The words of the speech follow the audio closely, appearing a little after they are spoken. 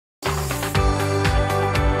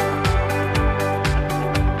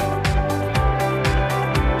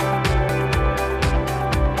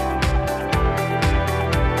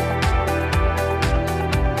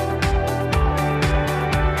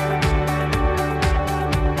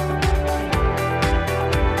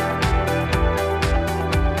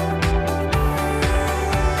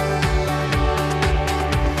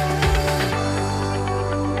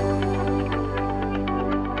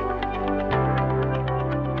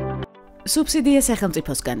Სუბსიდია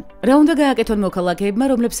სახელმწიფოსგან. რა უნდა გააკეთონ მოქალაქეებმა,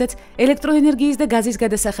 რომლებსაც ელექტროენერგიის და გაზის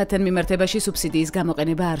გადასახადთან მიმართებაში სუბსიდიის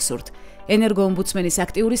გამოყენება არ სურთ. ენერგოომბუდსმენის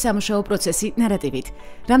აქტიური სამუშაო პროცესი ნარატივით.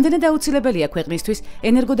 რამდენად აუცილებელია ქვეყნისთვის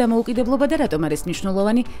ენერგოდამოუკიდებლობა და რატომ არის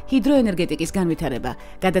მნიშვნელოვანი ჰიდროენერგეტიკის განვითარება.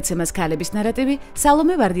 გადაცემას ქალების ნარატივი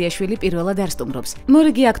სალომე ვარდიაშვილი პირველად არსტუმრობს.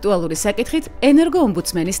 მორიგი აქტუალური საკითხით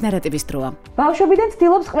ენერგოომბუდსმენის ნარატივის დროა. ბავშვობიდან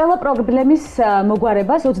ცდილობს ყველა პრობლემის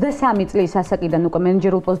მოგვარებას 23 წლის ასაკიდან უკვე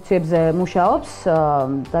მენეჯერულ პოზიციებზე მუშაობს,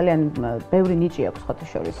 ძალიან ბევრი ნიჭი აქვს ხოთა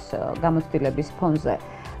შორის გამოცდილების ფონზე.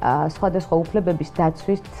 სხვადასხვა უფლებების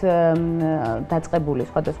დაცვით დაწყებული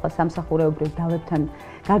სხვადასხვა სამსახურეობრივ დავებთან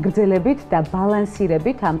გაგრძელებით და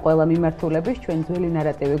ბალანსირებით ამ ყველა მიმართულების ჩვენ ძველი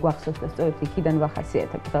ნარატივი გვახსოვს და სწორედ იქიდან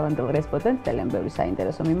ვახასიათებ დღევანდელ რესპონდენტს ძალიან ბევრი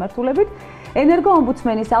საინტერესო მიმართულებით.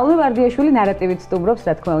 ენერგოომბუდსმენი სალომე ვარდიაშვილი ნარატივით სტუმრობს,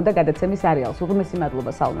 რა თქმა უნდა, გადაცემის არეალს. უღრმესი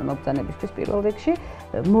მადლობა სალომე მოგზაურობისთვის პირველ რიგში.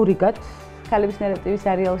 მორიგად ქალების ნარატივის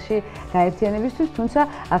არეალში გაერთიანებისთვის, თუმცა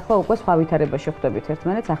ახლა უკვე სხვა ვითარებაში ხვდებით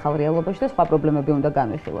ერთმანეთს ახალ რეალობაში და სხვა პრობლემები უნდა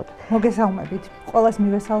განვიხილოთ. მოგესალმებით. ყველას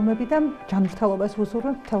მივესალმები და ჯანმრთელობას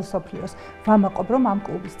ვუსურვებ მთელ მსოფლიოს. ვამაყობ, რომ ამ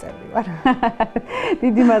კლუბის წევრი ვარ.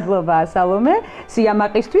 დიდი მადლობა სალომე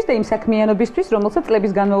სიამაყისთვის და იმ საქმიანობისთვის, რომელსაც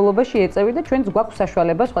წლების განმავლობაში ეწევი და ჩვენს გვაქვს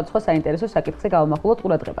საშუალება სხვადასხვა საინტერესო საკითხზე გავამახვილოთ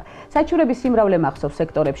ყურადღება. საჩივრების სიმრავლე მახსოვს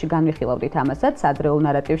სექტორებში განვიხილავდით ამასაც ადრეულ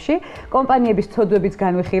ნარატივში. კომპანიების ცოდვებიც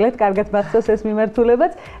განვიხილეთ, კარგად მახსოვს ეს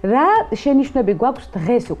მიმართულებაც. რა შენიშვნები გვაქვს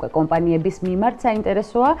დღეს უკვე კომპანიების მიმართ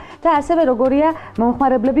საინტერესოა და ასევე როგორია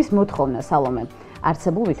მომხმარებლების მოთხოვნა სალომე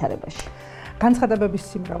არსებულ ვითარებაში. განცხადებების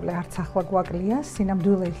სიმრავლე არც ახლა გვაკლია,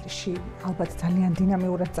 სინამდვილეში ალბათ ძალიან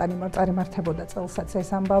დინამიურად წარიმართებოდა წელსაც ეს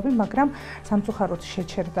ამბავი, მაგრამ სამწუხაროდ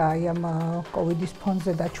შეჩერდა აი ამ კოვიდის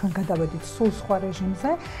ფონზე და ჩვენ გადავედით სულ სხვა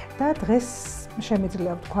რეჟიმზე და დღეს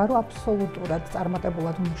შემიძლია ვთქვა, რომ აბსოლუტურად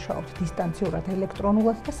წარმატებულად ვმუშაობთ დისტანციურად,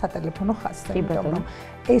 ელექტრონულად და სატელეფონო ხაზზე, იმიტომ რომ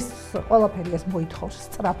ეს ყველაფერი ეს მოითხოვს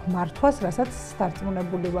სწრაფ მართვას, რასაც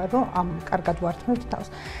დარწმუნებული ვარ, რომ ამ კარგად ვართმევთ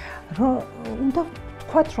თავს. უნდა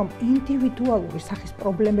ვთქვათ, რომ ინდივიდუალური სახის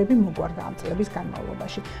პრობლემები მოგვარდა ამ წლების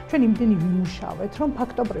განმავლობაში. ჩვენ იმდენი ვიმუშავეთ, რომ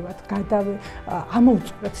ფაქტობრივად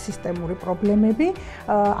ამოვწურეთ სისტემური პრობლემები,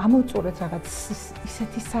 ამოვწურეთ რაღაც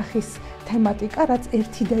ისეთი სახის თემატიკა, რაც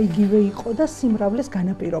ერთი და იგივე იყო და სიმრავლეს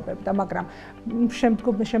განაპირობებდა, მაგრამ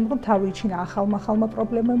შემდგომ თავიჩინა ახალმა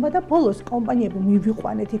პრობლემებმა და ბოლოს კომპანიები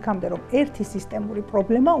მივიყვანეთ იქამდე, რომ ერთი სისტემური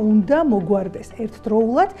პრობლემა უნდა მოგვარდეს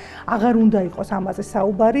ერთდროულად, აღარ უნდა იყოს ამაზე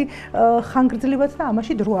საუბარი ხანგრძლივად და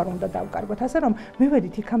ამაში დრო არ უნდა დავკარგოთ, ასე რომ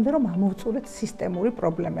მივედით იქამდე, რომ ამოვწურეთ სისტემური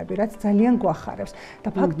პრობლემები, რაც ძალიან გვახარებს და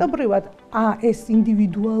ფაქტობრივად ეს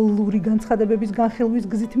ინდივიდუალური განცხადებების განხილვის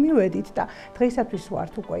გზით მივედით და დღეისათვის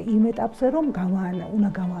ვართ უკვე იმ ეტაპზე, რომ უნდა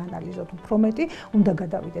გავაანალიზოთ უფრო მეტი, უნდა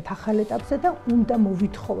გადავიდეთ ახალ ეტაპზე და უნდა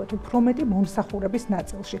მოვითხოვოთ უფრო მეტი მომსახურების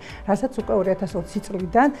ნაწილში, რასაც უკვე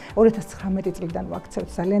 2019 წლიდან ვაქცევთ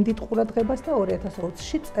ძალიან დიდ ყურადღებას და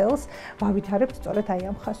 2020 წელს ვავითარებთ სწორედ აი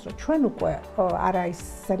ამ ხაზს, რომ ჩვენ უკვე არა ის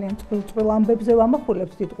ძალიან წყვილ ამბებზე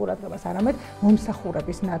ვამახვილებთ დიდ ყურადღებას, არამედ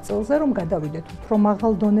მომსახურების ნაწილზე, რომ გადავიდეთ უფრო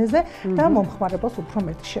მაღალ დონეზე და მომხმარებელს უფრო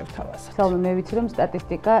მეტი შევთავაზოთ. სალომე, მე ვიცი, რომ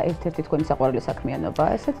სტატისტიკა ერთ-ერთი თქვენი საყვარელი საქმიანობაა,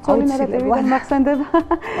 ესეც ძველი ნარატივიდან მახსენდება.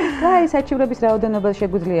 და აი საჩივრების რაოდენობა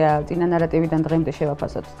შეგვიძლია წინა ნარატივიდან დღემდე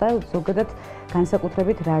შევაფასოთ და ზოგადად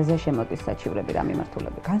განსაკუთრებით რაზე შემოდის საჩივრები რა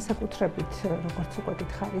მიმართულებით? განსაკუთრებით, როგორც უკვე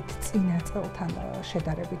გითხარით, წინა წელთან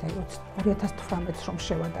შედარებით, აი 2018-ს რომ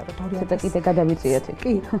შევადაროთ, კიდე გადავიწიეთ.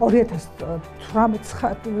 კი,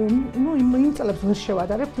 2018 იმ წლებს ვერ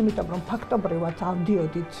შევადარებთ, იმიტომ რომ ფაქტობრივად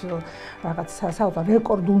ავდიოდით რაღაც საუბარ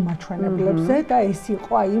რეკორდულ მაჩვენებლებზე და ეს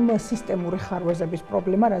იყო აი იმ სისტემური ხარვეზების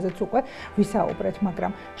პრობლემა, რაზეც უკვე ვისაუბრეთ,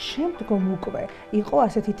 მაგრამ შემდგომ უკვე იყო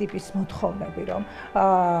ასეთი ტიპის მოთხოვნები, რომ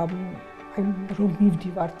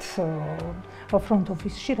მივდივართ front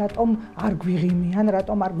office-ში, რატომ არ გვიღიმიან,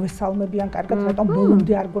 რატომ არ გვესალმებიან კარგად, რატომ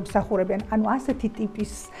ბოლომდე არ გვემსახურებიან. ანუ ასეთი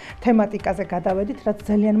ტიპის თემატიკაზე გადავედით, რაც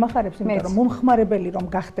ძალიან მახარებს, იმიტომ რომ მომხმარებელი რომ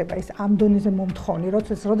გახდება ის ამ დონეზე მომთხოვნი,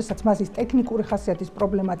 როდესაც მას ის ტექნიკური ხასიათის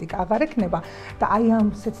პრობლემატიკა აღარ ექნება და აი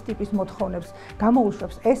ამსეთ ტიპის მოთხოვნებს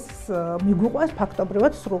გამოუშვებს, ეს მიგვიყვანს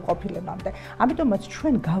ფაქტობრივად სრულყოფილებამდე. ამიტომაც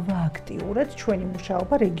ჩვენ გავააქტიურეთ ჩვენი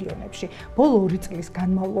მუშაობა რეგიონებში. ბოლო 2 წლის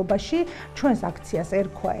განმავლობაში ჩვენს აქციას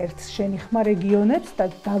ერქვა ერთს შენიხმა რეგიონებს და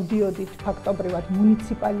დავდიოდით ფაქტობრივად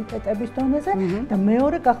მუნიციპალიტეტების დონეზე და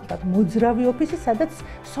მეორე გახლდათ მოძრავი ოფისი, სადაც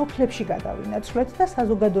სოფლებში გადავინაცვლეთ და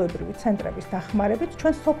საზოგადოებრივი ცენტრების დახმარებით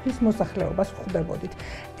ჩვენ სოფლის მოსახლეობას ვხვდებოდით.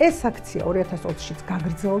 ეს აქცია 2020-ში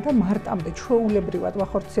გაგრძელდა მარტამდე ჩვეულებრივად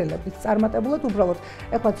ვახორციელებდით წარმატებულად, უბრალოდ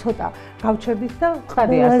ეხლა ცოტა გავჩერდით და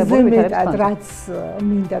ყველაზე მეტად რაც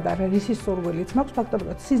მინდა და რისი სურვილიც მაქვს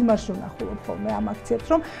ფაქტობრივად სიზმარში ვნახულობ ხოლმე ამ აქციებს,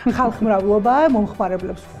 რომ ხალხმა უმრავლობაა,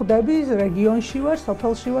 მომხმარებლებს ვხვდები, რეგიონში ვარ,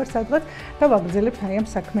 სოფელში ვარ, სადღაც და ვაგრძელებთ აი ამ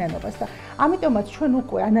საქმიანობას და ამიტომაც ჩვენ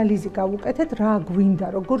უკვე ანალიზი გავუკეთეთ, რა გვინდა,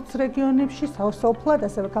 როგორც რეგიონებში, სოფლად,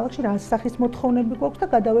 ასევე ქალაქში რა სახის მოთხოვნები გვაქვს და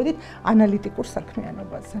გადავედით ანალიტიკურ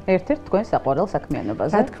საქმიანობაზე. ერთ-ერთ თქვენ საყვარელ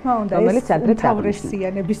საქმიანობაზე, რა თქმა უნდა, რომელიც ადრე თავრესია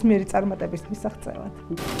ნებისმიერი წარმატების მისაღწევად.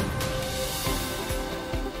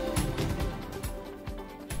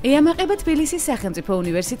 ეამაყება თბილისის სახელმწიფო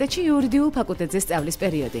უნივერსიტეტში იურიდიულ ფაკულტეტზე სწავლის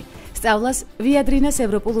პერიოდი. სწავლას ვიადრინას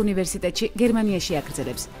ევროპულ უნივერსიტეტში გერმანიაში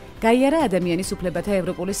აგრძელებს. გაიარა ადამიანის უფლებათა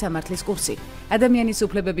ევროპული სამართლის კურსი. ადამიანის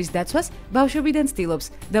უფლებების დაცვას ბავშვობიდან ცდილობს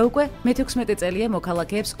და უკვე მე-16 წელია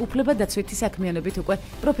მოქალაქეებს უფლებადაცვითი საქმიანობით უკვე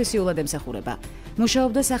პროფესიულად ემსახურება.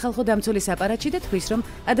 მუშაობდა სახალხო დამცველის აპარატში და თვლის, რომ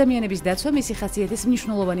ადამიანების დაცვა მისი ხასიათის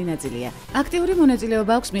მნიშვნელოვანი ნაწილია. აქტიური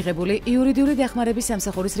მონაწილეობა აქვს მიღებული იურიდიული დახმარების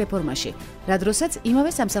სამსახურის რეფორმაში, რა დროსაც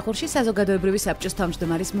იმავე სამსახურში საზოგადოებრივი საბჭოს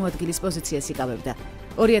თავმჯდომარის მოადგილის პოზიციას იკავებდა.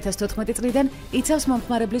 2014 წლიდან იცავს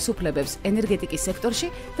მომხმარებლის უფლებებს ენერგეტიკის სექტორში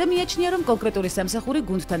და მიაჩნია, რომ კონკრეტული სამსახური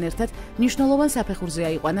გუნდთან ერთად მნიშვნელოვან საფეხურზე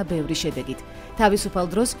აიყვანა ბევრი შედეგით. თავისუფალ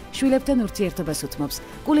დროს შვილებთან ურთიერთობას უთმობს,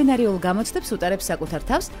 კულინარიულ გამოცდებს უტარებს საკუთარ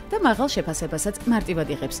თავს და მაღალ შეფასებასაც მარტივად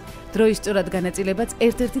იღებს. დროის სწორად განაწილებაც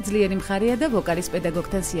ერთ-ერთი ძლიერი მხარეა და ვოკალის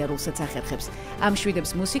პედაგოგთან სიარულსაც ახერხებს.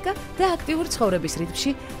 ამშვიდებს მუსიკა და აქტიურ ცხოვრების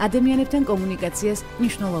რიტმში ადამიანებთან კომუნიკაციას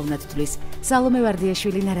მნიშვნელოვნად თვლის. სალომე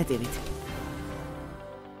ვარდიაშვილი ნარატივით.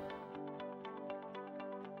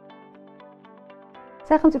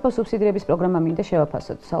 სახელმწიფო სუბსიდირების პროგრამა მინდა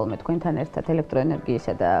შევაფასოთ სალომე თქვენთან ერთად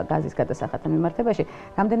ელექტროენერგიისა და გაზის გადასახადთან მიმართებაში.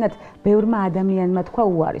 რამდენად ბევრმა ადამიანმა თქვა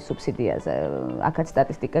უარი სუბსიდიაზე, აქაც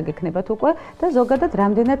სტატისტიკა გექნებათ უკვე და ზოგადად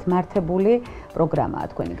რამდენად მართებული პროგრამაა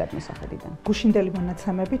თქვენი გადმოსახედიდან. გუშინდელი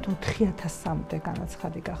მონაცემებით 4000-მდე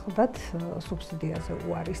განაცხადი გახლდათ სუბსიდიაზე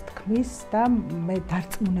უარის თქმის და მე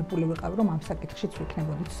დარწმუნებული ვიყავ, რომ ამ საკითხშიც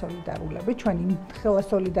ვიქნებოდით სოლიდარულები. ჩვენ იმ ხელა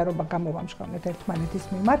სოლიდარობა გამოვამშრომლეთ ერთმანეთის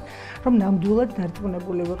მიმართ, რომ ნამდვილად დარწმუნებული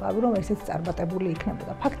ვიყავი, რომ ესეც წარმატებული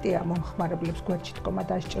იქნებოდა. ფაქტია, მომხმარებლებს გვერდში დგომა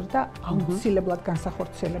დასჭირდა, აუცილებლად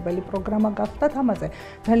განსახორციელებელი პროგრამა გახლდათ. ამაზე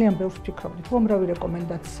ძალიან ბევრს ვფიქრობდით. უამრავი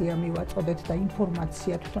რეკომენდაცია მივაწოდეთ და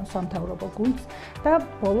ინფორმაცია თვითონ სამთავრობო გუნდს და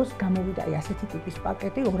ბოლოს გამოვიდა აი ასეთი ტიპის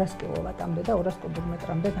პაკეტი 200 კილოვატამდე და 200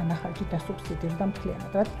 კუბომეტრამდე განახარჯი დასუბსიდირდა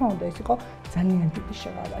მთლიანად. რა თქმა უნდა, ეს იყო ძალიან დიდი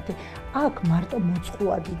შეღავათი. აქ მარტო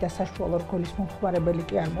მოწყვლადი და საშუალო რგოლის მომხმარებელი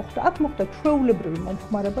კი არ მოხვდა. აქ მოხდა ჩვეულებრივი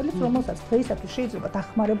მომხმარებელიც, რომელსაც დღეისათვის შეიძლება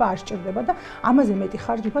დახმარება არ სჭირდება და ამაზე მეტი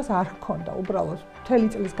ხარჯებას არ ჰქონდა უბრალოდ მთელი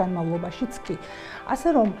წლის განმავლობაშიც კი. ასე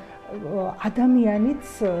რომ ადამიანიც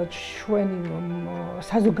ჩვენი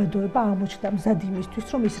საზოგადოება აღმოჩნდა მზად იმისთვის,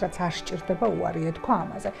 რომ ის რაც არ სჭირდება უარი ეთქვა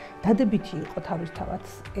ამაზე. დადებითი იყო თავისთავად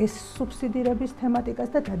ეს სუბსიდირების თემატიკაც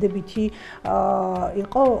და დადებითი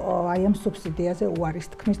იყო აი ამ სუბსიდიაზე უარის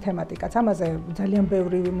თქმის თემატიკაც. ამაზე ძალიან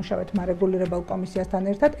ბევრი ვიმუშავეთ მარეგულირებელ კომისიასთან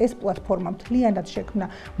ერთად. ეს პლატფორმა მთლიანად შექმნა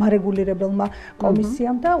მარეგულირებელმა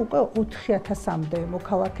კომისიამ და უკვე 4000-მდე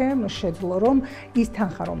მოქალაქემ შეძლო, რომ ის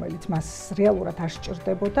თანხა, რომელიც მას რეალურად არ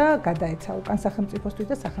სჭირდებოდა, გადაეცა უკან სახელმწიფოსთვის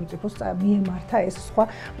და სახელმწიფოს მიემართა ეს სხვა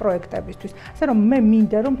პროექტებისთვის. ასე რომ მე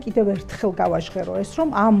მინდა რომ კიდევ ერთხელ გავაჟღერო ეს, რომ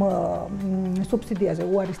ამ სუბსიდიაზე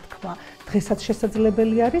უარის თქმა დღესაც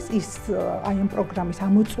შესაძლებელი არის, ის აი ამ პროგრამის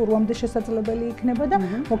ამოწურვამდე შესაძლებელი იქნება და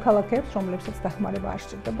მოქალაქეებს, რომლებსაც დახმარება არ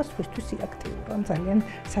სჭირდება, სხვისთვის იაქტიურონ. ძალიან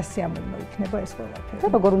სასიამოვნო იქნება ეს ყველაფერი. და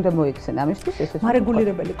როგორ უნდა მოიქცენ ამისთვის ეს?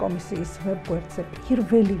 მარეგულირებელი კომისიის ვებგვერდზე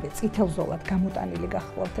პირველივე წითელ ზოლად გამოტანილი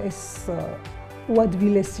გახლავთ ეს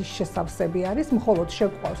უადვილესი შესავსები არის, მხოლოდ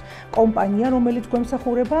შეგვყავს კომპანია, რომელიც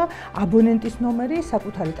გვემსახურება, აბონენტის ნომერი,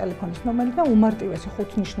 საკუთარი ტელეფონის ნომერი და უმარტივესი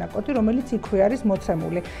ხუთნიშნა კოდი, რომელიც იქვე არის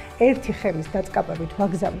მოცემული. ერთი ხელის დაწყაბებით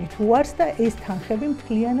ვაგზავნით უარს და ეს თანხები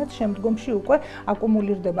მთლიანად შემდგომში უკვე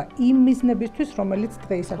აკუმულირდება იმ მიზნებისთვის, რომელიც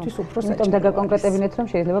დღეისათვის უფრო საჭიროა. იმიტომ დაგაკონკრეტებინეთ, რომ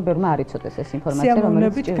შეიძლება ბევრმა არ იცოდეს ეს ინფორმაცია,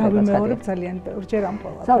 რომელიც სიამოვნებით გავიმეორებ ძალიან ბევრჯერ ამ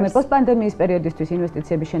ყველაფერს. სალომე, პოსტპანდემიის პერიოდისთვის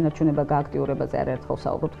ინვესტიციების შენარჩუნება გააქტიურებაზე არაერთხელ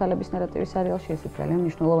ვსაუბრობთ ქალების ნარატივის სერიალში. ეს ძალიან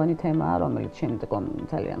მნიშვნელოვანი თემაა, რომელიც შემდგომ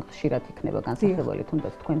ძალიან ხშირად იქნება განსახილველი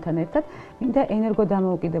თუნდაც თქვენთან ერთად. მინდა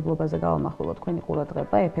ენერგოდამოუკიდებლობაზე გავამახვილოთ თქვენი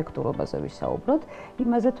ყურადღება, ეფექტურობაზე ვისაუბროთ,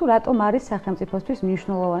 იმაზე თუ რატომ არის სახელმწიფოსთვის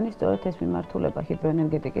მნიშვნელოვანი სწორედ ეს მიმართულება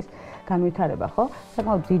ჰიდროენერგეტიკის განვითარება, ხო?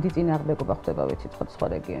 საკმაოდ დიდი წინააღმდეგობა ხდება ვიცით სხვა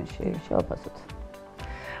რეგიონში. შევაფასოთ.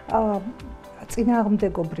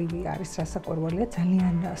 წინააღმდეგობრივი არის რასაკვირველია,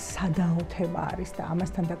 ძალიან სადაო თემა არის და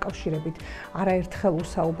ამასთან დაკავშირებით არაერთხელ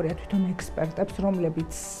უსაუბრია თვითონ ექსპერტებს,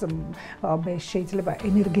 რომლებიც მე შეიძლება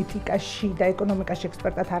ენერგეტიკაში და ეკონომიკაში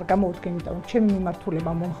ექსპერტად არ გამოვდგენ, იმიტომ რომ ჩემი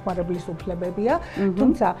მიმართულება მომხმარებლის უფლებებია,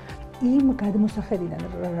 თუმცა იმ გადმოსახედიდან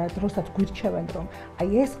როდესაც გვირჩევენ, რომ აი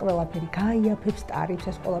ეს ყველაფერი გაიაფებს ტარიფს,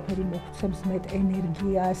 ეს ყველაფერი მოგვცემს მეტ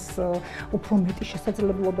ენერგიას, უფრო მეტი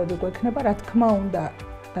შესაძლებლობები გვექნება, რა თქმა უნდა,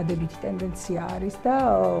 დადებითი ტენდენცია არის და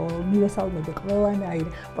მივესალმები ყველანაირ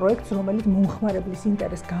პროექტს, რომელიც მომხმარებლის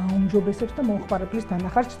ინტერესს გააუმჯობესებს და მომხმარებლის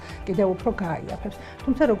დანახარჯს კიდევ უფრო გააიაფებს.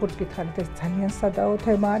 თუმცა როგორც გითხარით, ეს ძალიან სადაო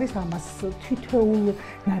თემა არის, ამას თითოეულ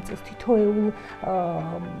ნაწილს, თითოეულ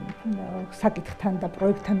საკითხთან და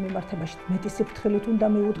პროექტთან მიმართებაში მეტი სიფრთხილით უნდა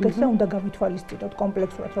მიუდგეს და უნდა გავითვალისწინოთ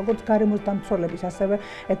კომპლექსურად, როგორც გარემოს დამცველების, ასევე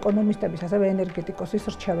ეკონომისტების, ასევე ენერგეტიკოსის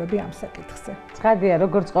რჩევები ამ საკითხზე. ცხადია,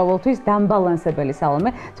 როგორც ყოველთვის დამბალანსებელი სალომე,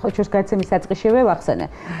 ხოჩოს გაცემის საწყისშივე ვახსენე,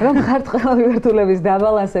 რომ ხართ ყველა მიმართულების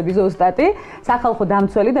დაბალანსების ოსტატი, სახალხო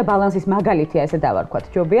დამცველი და ბალანსის მაგალითია, ესე დავარქვათ.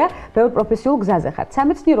 ჯობია, ბევრ პროფესიულ გზაზე ხართ.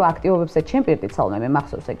 სამეცნიერო აქტივობებზე ჩემ პირდით სალომე, მე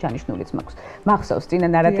მახსოვს ეგ ჩანიშნულიც მაქვს. მახსოვს წინა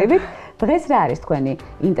ნარატივით. დღეს რა არის თქვენი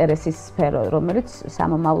ინტერესის სფერო, რომელიც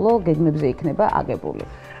სამომავლო გეგმებზე იქნება აგებული?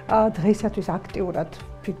 დღეისათვის აქტიურად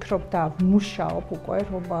ვფიქრობ და ვმუშაობ უკვე,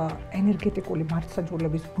 რომ ენერგეტიკული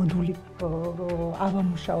მართლმსაჯულების მოდული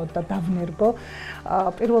ავამუშაოთ და დავნერგო.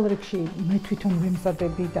 პირველ რიგში მე თვითონ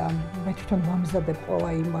ვემზადები და მე თვითონ ვამზადებ ყველა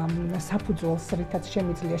იმ საფუძველს, რითაც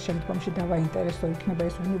შემიძლია შემდგომში დავაინტერესო, იქნება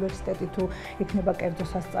ეს უნივერსიტეტი თუ იქნება კერძო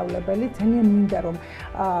სასწავლებელი. ძალიან მინდა რომ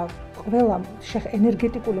ყველა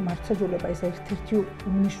ენერგეტიკული მართლმსაჯულება ეს ერთ-ერთი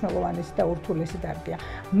უმნიშვნელოვანესი და ურთულესი დარგია.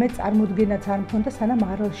 მე წარმოდგენაც არ მქონდა, სანამ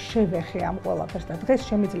არ შევეხე ამ ყველაფერს და დღეს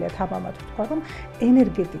შემიძლია თამამად ვთქვა, რომ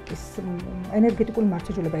ენერგეტიკული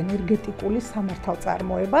მართლმსაჯულება, ენერგეტიკული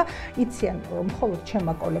სამართალწარმოება იციან მხოლოდ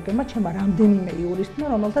ჩემმა კოლეგებმა, ჩემმა რამდენიმე იურისტმა,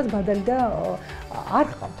 რომელთაც ბადალი და არ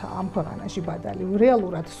ყავთ ამ ქვეყანაში ბადალი.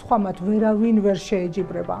 რეალურად სხვა მათ ვერავინ ვერ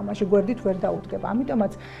შეეჯიბრება ამაში, გვერდით ვერ დაუდგება.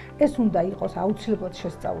 ამიტომაც ეს უნდა იყოს აუცილებლად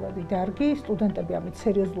შესწავლადი დარგი, სტუდენტები ამით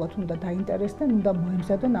სერიოზულად უნდა დაინტერესდნენ, უნდა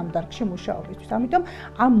მოემზადონ ამ დარგში მუშაობისთვის. ამიტომ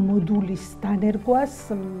ამ მოდულის დანერგვას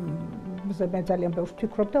მე ძალიან ბევრს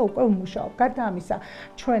ვფიქრობ და უკვე ვმუშაობ. გარდა ამისა,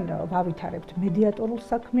 ჩვენ ვავითარებთ მედიატორულ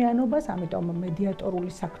საქმიანობას, ამიტომ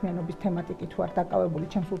მედიატორული საქმიანობის თემატიკით ვარ დაკავებული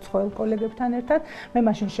ჩემს უცხოელ კოლეგებთან ერთად. მე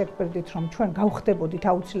მაშინ შეგპირდით, რომ ჩვენ გავხდებოდით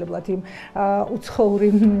აუცილებლად იმ უცხოური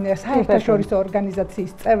საერთაშორისო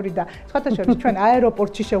ორგანიზაციის წევრი და სხვათა შორის ჩვენ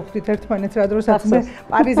აეროპორტში შევხვდით ერთმანეთს, რა დროსაც მე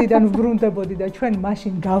პარიზიდან ვბრუნდებოდი და ჩვენ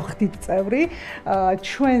მაშინ გავხდით წევრი.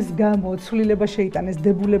 ჩვენს გამო ცვლილება შეიტანეს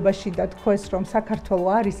დებულებაში და თქვეს, რომ საქართველო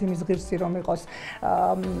არის იმის ღირსი, რომ იყოს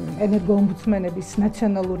ენერგოომბუდსმენების,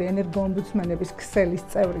 ნაციონალური ენერგოომბუდსმენების ქსელის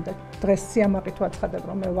წევრი და დღეს სიამაყით ვაცხადებ,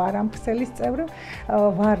 რომ მე ვარ ამ ქსელის წევრი,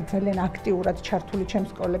 ვარ ძალიან აქტიურად ჩართული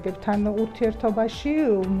ჩემს კოლეგებთან ურთიერთობაში,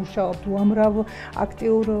 ვმუშაობ უამრავ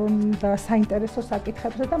აქტიურ და საინტერესო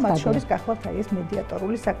საკითხებზე და მათ შორის გახლავთ აი ეს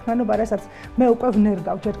მედიატორული საქმიანობა, რასაც მე უკვე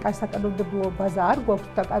ვნერგავ, ჯერ საკანონმდებლო ბაზა არ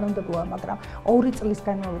გვაქვს და კანონმდებლოა, მაგრამ 2 წლის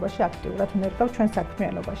განმავლობაში აქტიურად ვნერგავ ჩვენ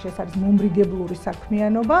საქმიანობაში. ეს არის მომრიგებლური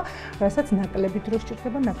საქმიანობა, რასაც ნაკლები დრო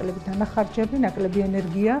სჭირდება, ნაკლები დანახარჯები, ნაკლები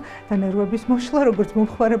ენერგია და ნერვების მოშლა, როგორც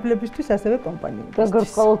მომხმარებლებისთვის, ასევე კომპანიებისთვის. როგორც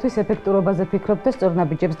ყოველთვის ეფექტურობაზე ფიქრობთ და სწორ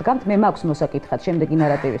ნაბიჯებს დგამთ. მე მაქვს მოსაკითხად შემდეგი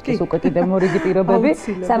ნარატივისთვის უკვე კიდევ მორიგი პირობები.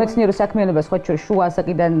 სამეცნიერო საქმიანობას სხვა შორის შუა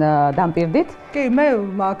ასაკიდან დამპირდით. კი, მე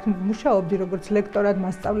მუშაობდი როგორც ლექტორად,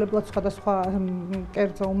 მასწავლებლად სხვადასხვა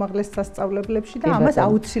კერძო უმაღლეს სასწავლებლებში და ამას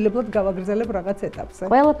აუცილებლად გავაგრძელებ რაღაც ეტაპზე.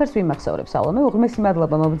 ყველაფერს ვიმახსოვრებ სალომე, უღრმესი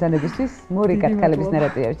მადლობა მობრძანებისთვის, მორიგად ქალების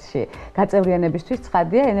ნარატივში. გაწევრიანებისთვის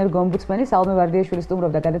ცხადია, ენერგოომბუდსმენი სალომე ვარდიაშვილი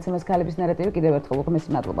სტუმრობდა გადაცემას ქალების ნარატივი. კიდევ ერთხელ უღრმესი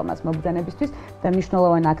მადლობა მას მობრძანებისთვის და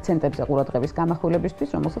მნიშვნელოვან აქცენტებზე ყურადღების გამახვილებისთვის,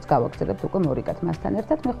 რომელსაც გავაგრძელებთ უკვე მორიგად მასთან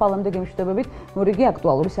ერთად. მე ხვალამდე გემშვიდობებით მორიგი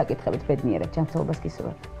აქტუალური საკითხებით ბედნიერად. ჯანმრთელობას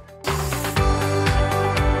გისურვებთ.